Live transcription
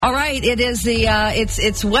right. It is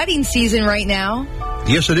it's wedding season right now.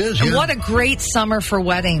 Yes, it is. And what a great summer for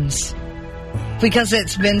weddings. Because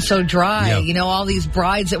it's been so dry. Yep. You know, all these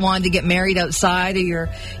brides that wanted to get married outside, or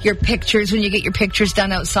your pictures, when you get your pictures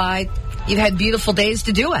done outside. You've had beautiful days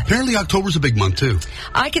to do it. Apparently October's a big month, too.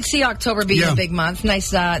 I could see October being a big month.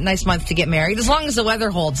 Nice month to get married, as long as the weather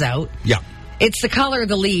holds out. Yeah. It's the color of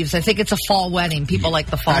the leaves. I think it's a fall wedding. People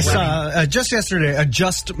like the fall wedding. I saw just yesterday a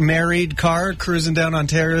just married car cruising down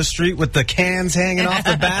Ontario Street with the cans hanging off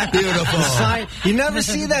the back. Beautiful. You never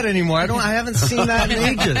see that anymore. I haven't seen that in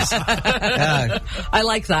ages. I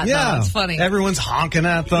like that. Yeah, though. It's funny. Everyone's honking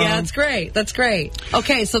at them. Yeah, it's great. That's great.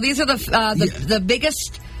 Okay, so these are the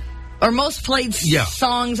biggest or most played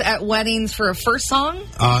songs at weddings for a first song?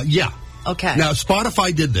 Yeah. Okay. Now,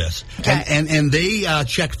 Spotify did this, and they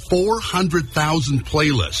checked 400,000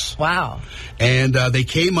 playlists. Wow. And they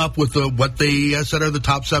came up with what they said are the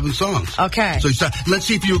top 7 songs. Okay. So let's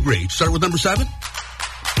see if you agree. Start with number 7.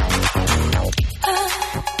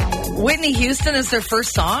 Whitney Houston is their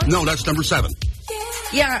first song? No, that's number 7.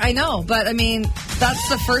 Yeah, I know, but I mean, that's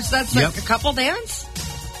the first, that's like a couple dance?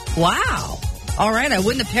 Wow. All right, I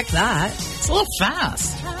wouldn't have picked that. It's a little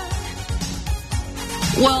fast.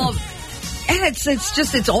 Well... And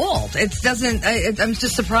it's old. It doesn't. I'm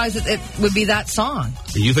just surprised that it would be that song.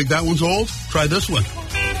 You think that one's old? Try this one.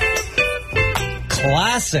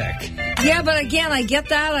 Classic. Yeah, but again, I get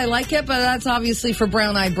that. I like it, but that's obviously for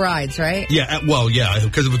brown-eyed brides, right? Yeah, well, yeah,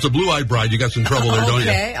 because if it's a blue-eyed bride, you got some trouble there, don't you?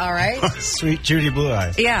 Okay, all right. Sweet Judy Blue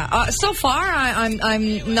Eyes. Yeah. So far,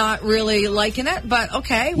 I'm not really liking it, but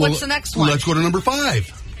okay. What's the next one? Let's go to number 5.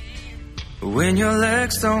 When your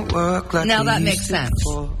legs don't work like now that makes sense.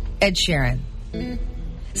 Ed Sheeran.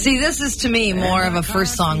 See, this is to me more of a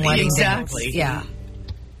first song wedding dance. Yeah.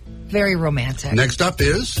 Very romantic. Next up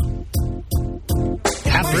is...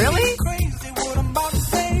 Really?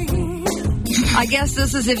 I guess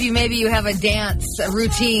this is if you have a dance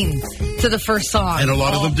routine to the first song. And a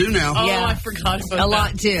lot of them do now. Oh, yeah. I forgot about that. A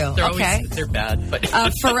lot do. They're bad. But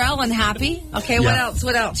Pharrell and Happy. Okay, what else?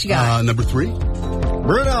 What else you got? Number 3.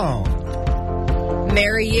 Bruno.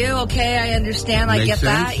 Marry You. Okay, I understand. I get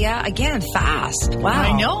sense. that. Yeah, again, fast. Wow.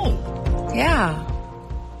 I know. Yeah.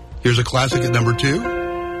 Here's a classic at number 2.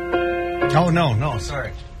 Oh, no,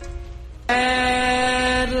 sorry.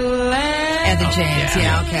 Etta James.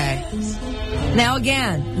 Yeah, okay. Now,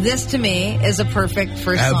 again, this to me is a perfect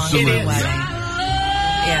first song for a wedding.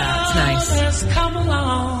 Yeah, it's nice.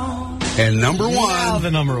 And number 1. Now the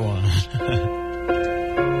number 1.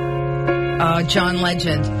 John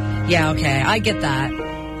Legend. Yeah, okay. I get that.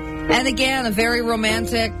 And again, a very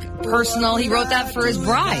romantic, personal. He wrote that for his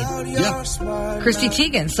bride. Yeah. Chrissy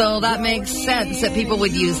Teigen. So that makes sense that people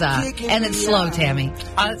would use that. And it's slow, Tammy.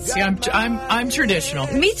 See, I'm traditional.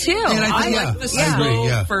 Me too. And I like the I agree,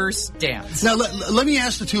 slow first dance. Now, let me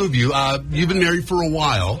ask the two of you. You've been married for a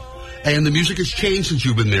while, and the music has changed since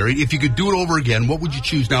you've been married. If you could do it over again, what would you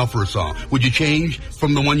choose now for a song? Would you change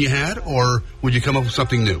from the one you had, or would you come up with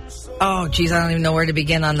something new? Oh, geez, I don't even know where to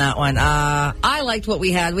begin on that one. I liked what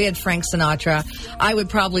we had. We had Frank Sinatra. I would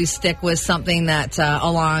probably stick with something that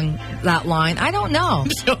along that line. I don't know.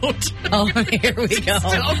 Don't. Oh, here we go.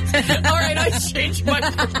 Don't. All right, I changed my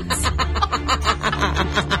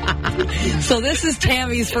first. So this is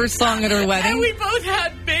Tammy's first song at her wedding. And we both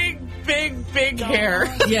had big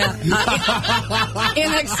hair. Yeah.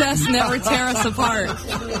 In excess, never tear us apart.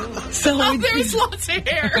 So there's lots of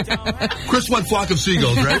hair. Chris went Flock of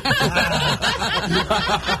Seagulls, right?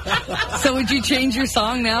 So would you change your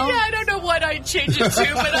song now? Yeah, I don't know what I'd change it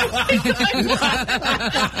to, but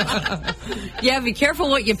I Yeah, be careful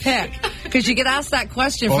what you pick, because you get asked that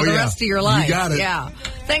question for the rest of your life. You got it. Yeah.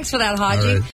 Thanks for that, Haji.